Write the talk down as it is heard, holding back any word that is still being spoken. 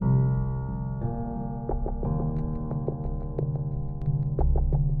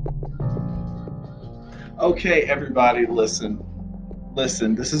Okay, everybody, listen.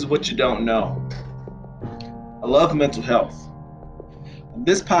 Listen, this is what you don't know. I love mental health. And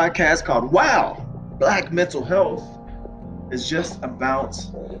this podcast called Wow, Black Mental Health is just about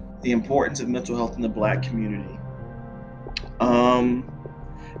the importance of mental health in the Black community. Um,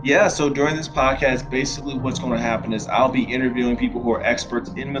 so during this podcast, basically what's going to happen is I'll be interviewing people who are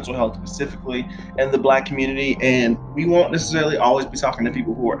experts in mental health, specifically in the Black community. And we won't necessarily always be talking to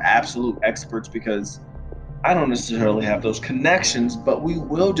people who are absolute experts because I don't necessarily have those connections, but we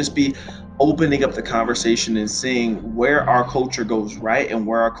will just be opening up the conversation and seeing where our culture goes right and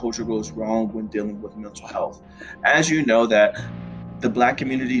where our culture goes wrong when dealing with mental health. As you know, that the Black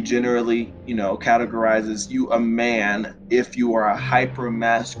community generally, categorizes you a man if you are a hyper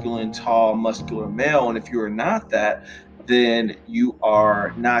masculine, tall, muscular male. And if you are not that, then you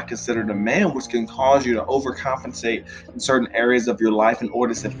are not considered a man, which can cause you to overcompensate in certain areas of your life in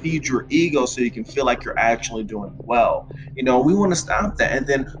order to feed your ego so you can feel like you're actually doing well. We want to stop that. And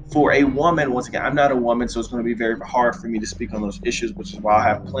then for a woman, once again, I'm not a woman, so it's going to be very hard for me to speak on those issues, which is why I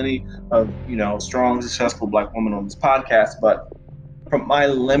have plenty of, strong, successful Black women on this podcast. But from my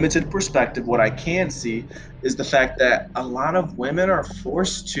limited perspective, what I can see is the fact that a lot of women are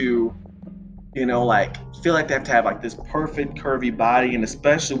forced to, like feel like they have to have like this perfect curvy body, and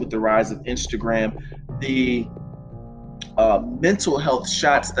especially with the rise of Instagram, the mental health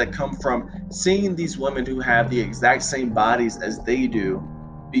shots that come from seeing these women who have the exact same bodies as they do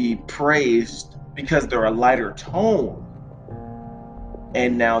be praised because they're a lighter tone,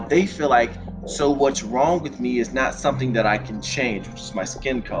 and now they feel like, so what's wrong with me is not something that I can change, which is my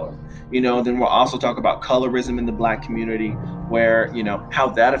skin color. Then we'll also talk about colorism in the Black community, where, how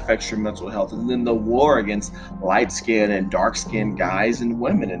that affects your mental health. And then the war against light skin and dark skinned guys and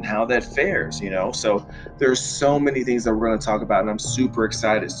women and how that fares, So there's so many things that we're going to talk about, and I'm super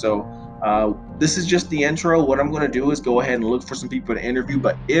excited. So this is just the intro. What I'm going to do is go ahead and look for some people to interview.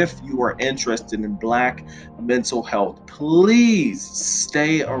 But if you are interested in Black mental health, please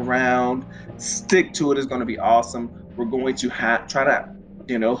stay around. Stick to it. It's going to be awesome. We're going to try to,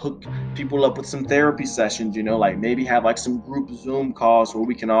 hook people up with some therapy sessions, like maybe have like some group Zoom calls where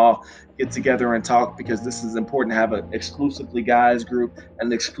we can all get together and talk, because this is important to have an exclusively guys group,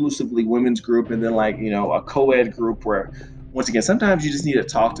 an exclusively women's group, and then like, a co-ed group where, once again, sometimes you just need to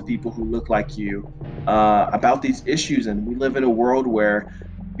talk to people who look like you about these issues. And we live in a world where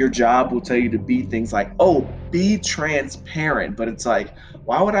your job will tell you to be things like, oh, be transparent. But it's like,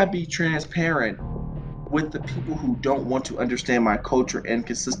 why would I be transparent with the people who don't want to understand my culture and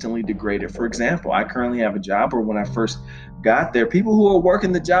consistently degrade it? For example, I currently have a job where when I first got there, people who are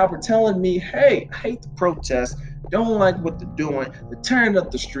working the job were telling me, hey, I hate the protests, don't like what they're doing, they're tearing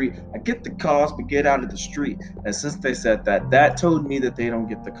up the street, I get the calls, but get out of the street. And since they said that, that told me that they don't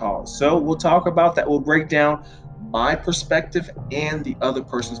get the calls. So we'll talk about that. We'll break down my perspective and the other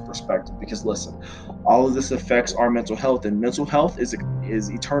person's perspective, because listen, all of this affects our mental health, and mental health is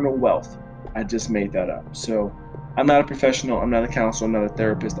eternal wealth. I just made that up. So I'm not a professional, I'm not a counselor, I'm not a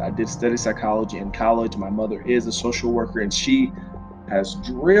therapist. I did study psychology in college. My mother is a social worker, and she has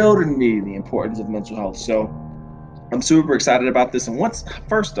drilled in me the importance of mental health. So I'm super excited about this. And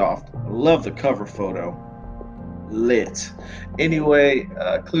first off, I love the cover photo. Lit. Anyway,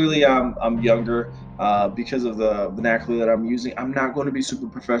 clearly I'm younger because of the vernacular that I'm using. I'm not going to be super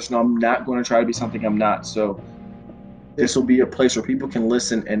professional. I'm not going to try to be something I'm not. So this will be a place where people can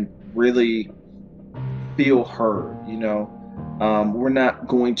listen and really feel heard. We're not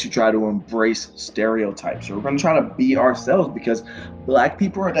going to try to embrace stereotypes. We're going to try to be ourselves, because Black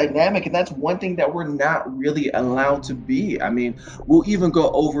people are dynamic, and that's one thing that we're not really allowed to be. I mean, we'll even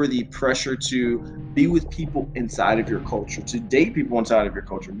go over the pressure to be with people inside of your culture, to date people inside of your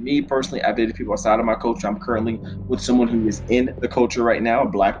culture. Me personally, I've dated people outside of my culture. I'm currently with someone who is in the culture right now, a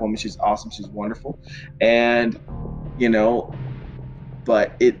Black woman. She's awesome. She's wonderful. And,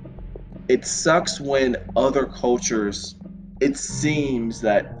 but it sucks when other cultures, it seems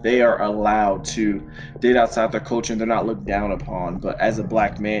that they are allowed to date outside their culture and they're not looked down upon. But as a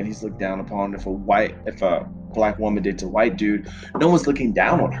Black man, he's looked down upon. If a Black woman dates a white dude, no one's looking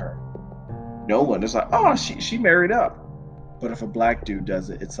down on her. No one. It's like, oh, she married up. But if a Black dude does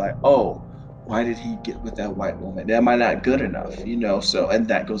it, it's like, oh, why did he get with that white woman? Am I not good enough? So, and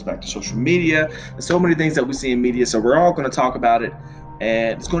that goes back to social media and so many things that we see in media. So we're all going to talk about it,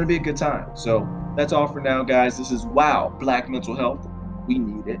 and it's going to be a good time. So that's all for now, guys. This is Wow, Black Mental Health. We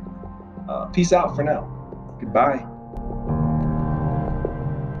need it. Peace out for now. Goodbye.